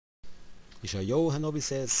Yeshayahu Hanavi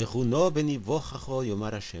says, "Bechuno benivochacho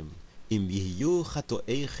yomar Hashem, im yihiyu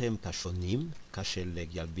chatoeichem kashonim, kasheleg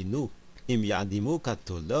yalbinu, im yadimu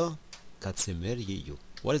katola, katzemer yiyu."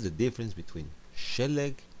 What is the difference between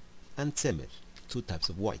sheleg and tzemer? Two types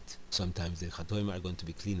of white. Sometimes the chatoim are going to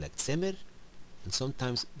be clean like tzemer, and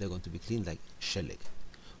sometimes they're going to be clean like sheleg.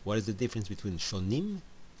 What is the difference between shonim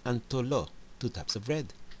and tolo? Two types of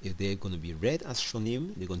red. If they're going to be red as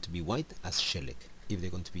shonim, they're going to be white as sheleg. If they're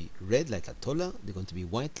going to be red like a tola, they're going to be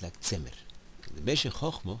white like tzemer. The Meshech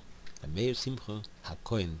Chochmo, a Meir Simcha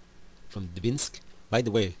HaKohen from Dvinsk. By the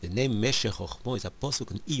way, the name Meshech Chochmo is a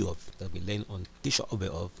posuk in Iyov that we learn on Tisha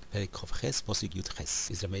B'Av, Perek Chof Ches, posuk Yud Ches.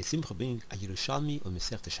 Is Meir Simcha being a Yerushalmi on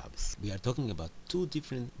Masechta Shabbos. We are talking about two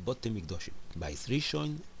different Botei Mikdashim, Bayis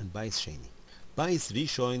Rishon and Bayis Sheni. Bayis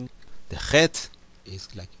Rishon, the Chet is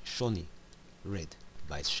like Shoni, red.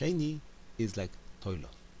 Bayis Sheni is like Toila,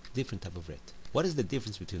 different type of red. What is the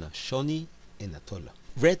difference between a Shoni and a Tola?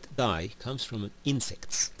 Red dye comes from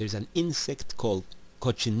insects. There's an insect called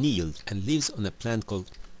cochineal and lives on a plant called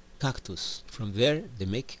cactus. From there they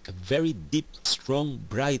make a very deep, strong,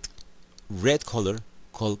 bright red color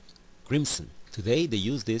called crimson. Today they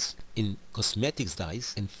use this in cosmetics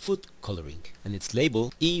dyes and food coloring, and it's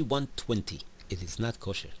labeled E120. It is not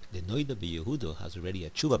kosher. The Noida B'Yehuda has already a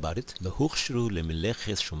tshuva about it.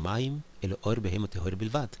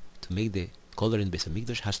 To make the color in Beis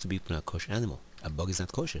Hamikdash has to be from a kosher animal. A bug is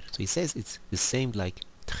not kosher. So he says it's the same like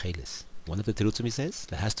tcheles. One of the terutzim he says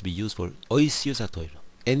that has to be used for oisius atoiro.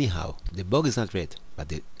 Anyhow, the bug is not red, but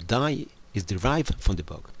the dye is derived from the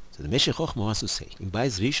bug. So the Meshech Chochma wants to say, in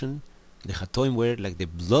Bayis Rishon, the chatoim were like the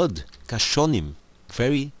blood, kashonim,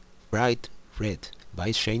 very bright red.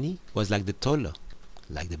 Bayis Sheni was like the tola,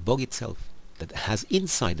 like the bug itself, that has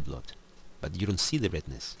inside the blood, but you don't see the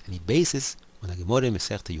redness. And he bases on a Gemara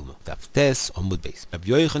Masechta Yuma. Taftes Omud Beis. Rabbi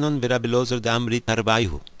Yochanan v'Rabbi Elazar d'Amrit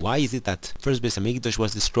Arbaihu. Why is it that first Beis Hamikdash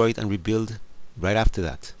was destroyed and rebuilt right after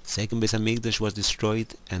that? Second Beis Hamikdash was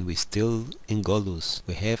destroyed and we still in Golus.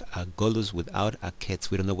 We have a Golus without a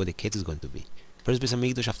Ketz. We don't know where the Ketz is going to be. First Beis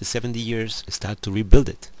Hamikdash after 70 years start to rebuild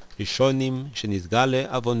it. Rishonim shenizgale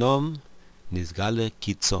avonom nizgale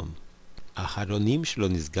kitzom. Aharonim shelo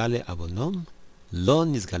nizgale avonom lo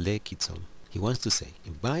nizgale kitzom. He wants to say,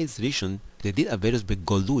 in Bayis Rishon, they did Averos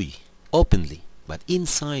begolui, openly, but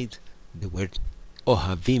inside the word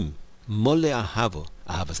Ohavim, Mole Ahavo,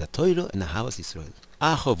 Ahavas HaToiro and Ahavas Yisrael.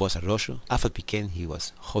 Achov was a Rosho, Afal Piken, he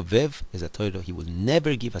was Chovev as a Toiro, he will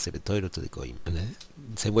never give us a Toiro to the Goyim. And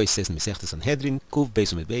the same way it says in Masechta Sanhedrin, Kuv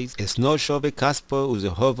Beis Umed Beis, Es no shove kaspo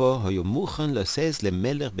uzehovo hoyomuchan says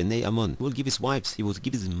lemelech b'nei Amon. He will give his wives, he will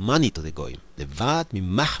give his money to the Goyim. Levad mi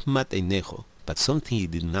machmat einecho, but something he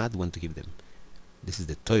did not want to give them. This is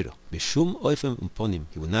the Torah. B'shum oifem umponim.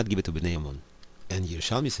 He will not give it to Bnei Ammon. And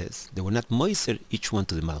Yerushalmi says, they were not moiser each one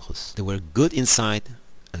to the Malchus. They were good inside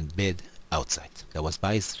and bad outside. That was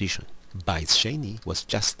Bayis Rishon. Bayis Sheni was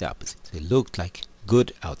just the opposite. They looked like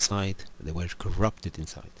good outside, they were corrupted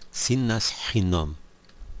inside. Sinnas Chinom.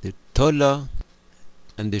 The Tola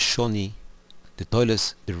and the Shoni, the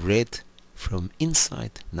Tolas, the red from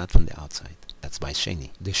inside, not from the outside. That's Bayis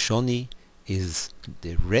Sheni. The Shoni is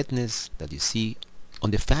the redness that you see on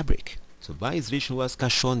the fabric. So Bayis Rishon was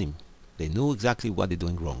kashonim. They knew exactly what they're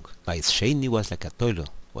doing wrong. Bayis Sheni was like a toilo,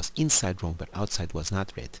 was inside wrong but outside was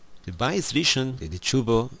not red. The Bayis Rishon they did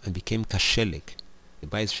tshuva and became kasheleg. The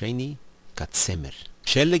Bayis Sheni katzemer.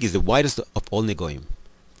 Sheleg is the whitest of all negoim.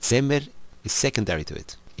 Tzemer is secondary to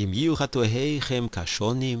it. Im yu chatoheichem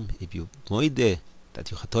kashonim, if you moide that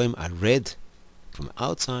your chatoim are red from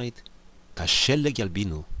outside, kasheleg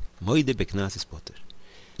yalbinu, moide beknas is potter.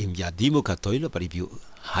 Im yadimu katoilo, but if you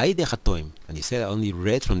hide the chatoim and you say only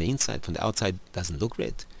red from the inside, from the outside doesn't look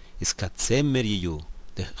red, is katzemer yiyu.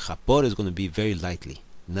 The chapor is going to be very lightly,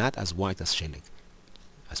 not as white as sheleg,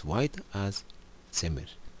 as white as tzemer.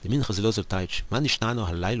 The Minchas Elazar Taich, man ishtano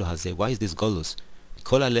halaylo hazeh, why is this golus?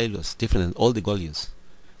 Kol halaylos different than all the golios.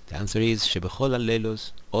 The answer is shebechol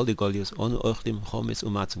halaylos, all the golios, onu ochdim chometz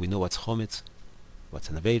umatzo. We know what's chometz, what's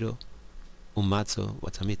an aveiro, umatzo,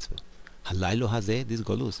 what's a mitzvah. Halaylo hazeh, this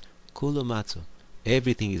golus, kulo matzo.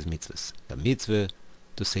 Everything is mitzvahs. The mitzvah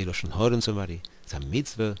to say Lashon Hara on somebody, it's a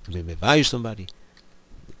mitzvah to be mevayish somebody.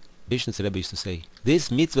 Bishnu Rebbe used to say, these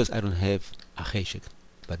mitzvahs I don't have a cheshek,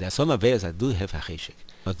 but there are some aveiros I do have a cheshek.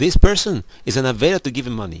 But this person is an aveira to give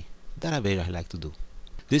him money. That aveira I like to do.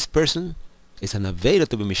 This person is an aveira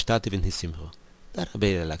to be mishtativ in his simcha. That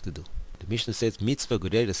aveira I like to do. The Mishnah says, mitzvah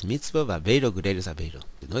gureres mitzvah, aveira gureres aveira.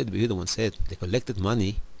 The Noid Behuda once said, they collected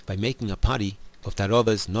money by making a party of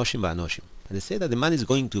tarovas, noshim va'anoshim. And they said that the money is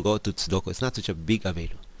going to go to tzedakah. It's not such a big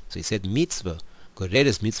aveira. So he said, mitzvah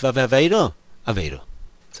Goreres mitzvah ve'aveiro, aveiro.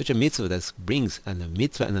 Such a mitzvah that brings a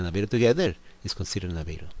mitzvah and an aveiro together is considered an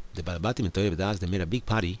aveiro. The Balabatim in Torah B'das, they made a big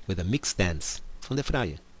party with a mixed dance from the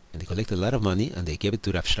Fraya. And they collected a lot of money and they gave it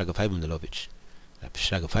to Rav Shraga Feivel Mendelowich. Rav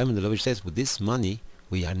Shraga Feivel Mendelowich says, with this money,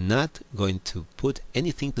 we are not going to put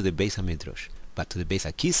anything to the Beis HaMidrash, but to the Beis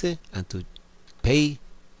HaKiseh and to pay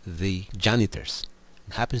the janitors.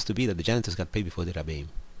 It happens to be that the janitors got paid before the Rabbeim.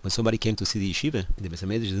 When somebody came to see the yeshiva, the Beis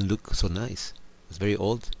HaMidrash didn't look so nice. It was very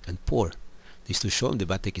old and poor. They used to show him the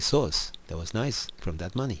bateki sauce that was nice from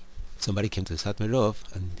that money. Somebody came to the Satmar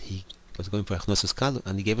and he was going for Achnosus Kalu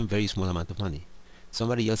and he gave him very small amount of money.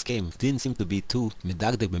 Somebody else came, didn't seem to be too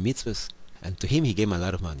medagdek b'mitzvahs, and to him he gave him a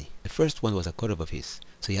lot of money. The first one was a korov of his.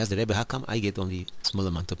 So he asked the Rebbe, how come I get only small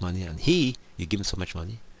amount of money and you give him so much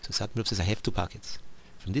money? So Satmar says, I have two pockets.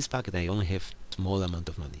 From this pocket I only have small amount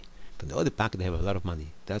of money. From the other pocket I have a lot of money.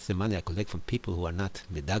 That's the money I collect from people who are not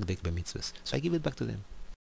medagdek b'mitzvahs. So I give it back to them.